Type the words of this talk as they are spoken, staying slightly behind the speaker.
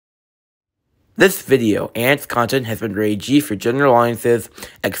This video and its content has been rated G for general audiences,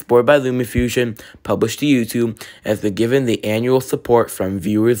 exported by LumaFusion, published to YouTube, and has been given the annual support from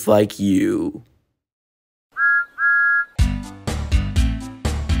viewers like you.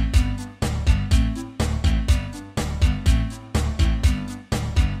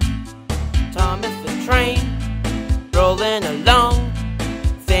 Thomas the train, rolling along,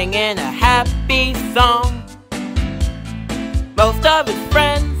 singing a happy song. Most of his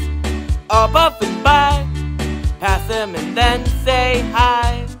friends all buffing by, pass him and then say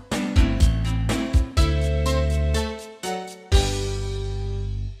hi.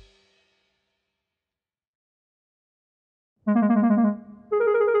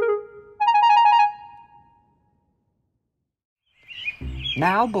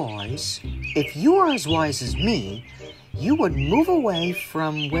 Now, boys, if you are as wise as me, you would move away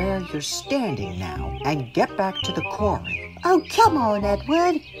from where you're standing now and get back to the quarry. Oh, come on,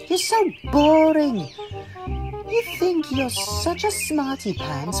 Edward. You're so boring. You think you're such a smarty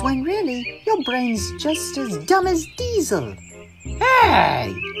pants when really your brain's just as dumb as Diesel.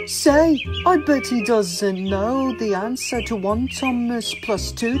 Hey! Say, I bet he doesn't know the answer to 1 Thomas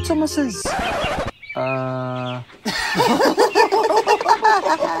plus 2 Thomases.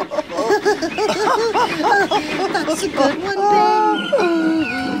 That's a good one, Ben.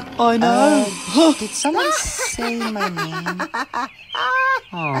 I know. Did someone say my name?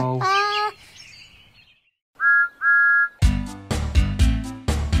 Oh.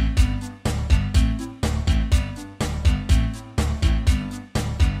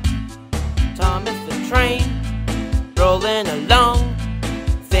 Thomas the train, rolling along,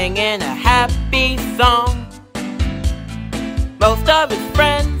 singing a happy song. Most of his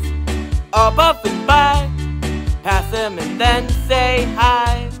friends all buffing by, pass him and then say hi.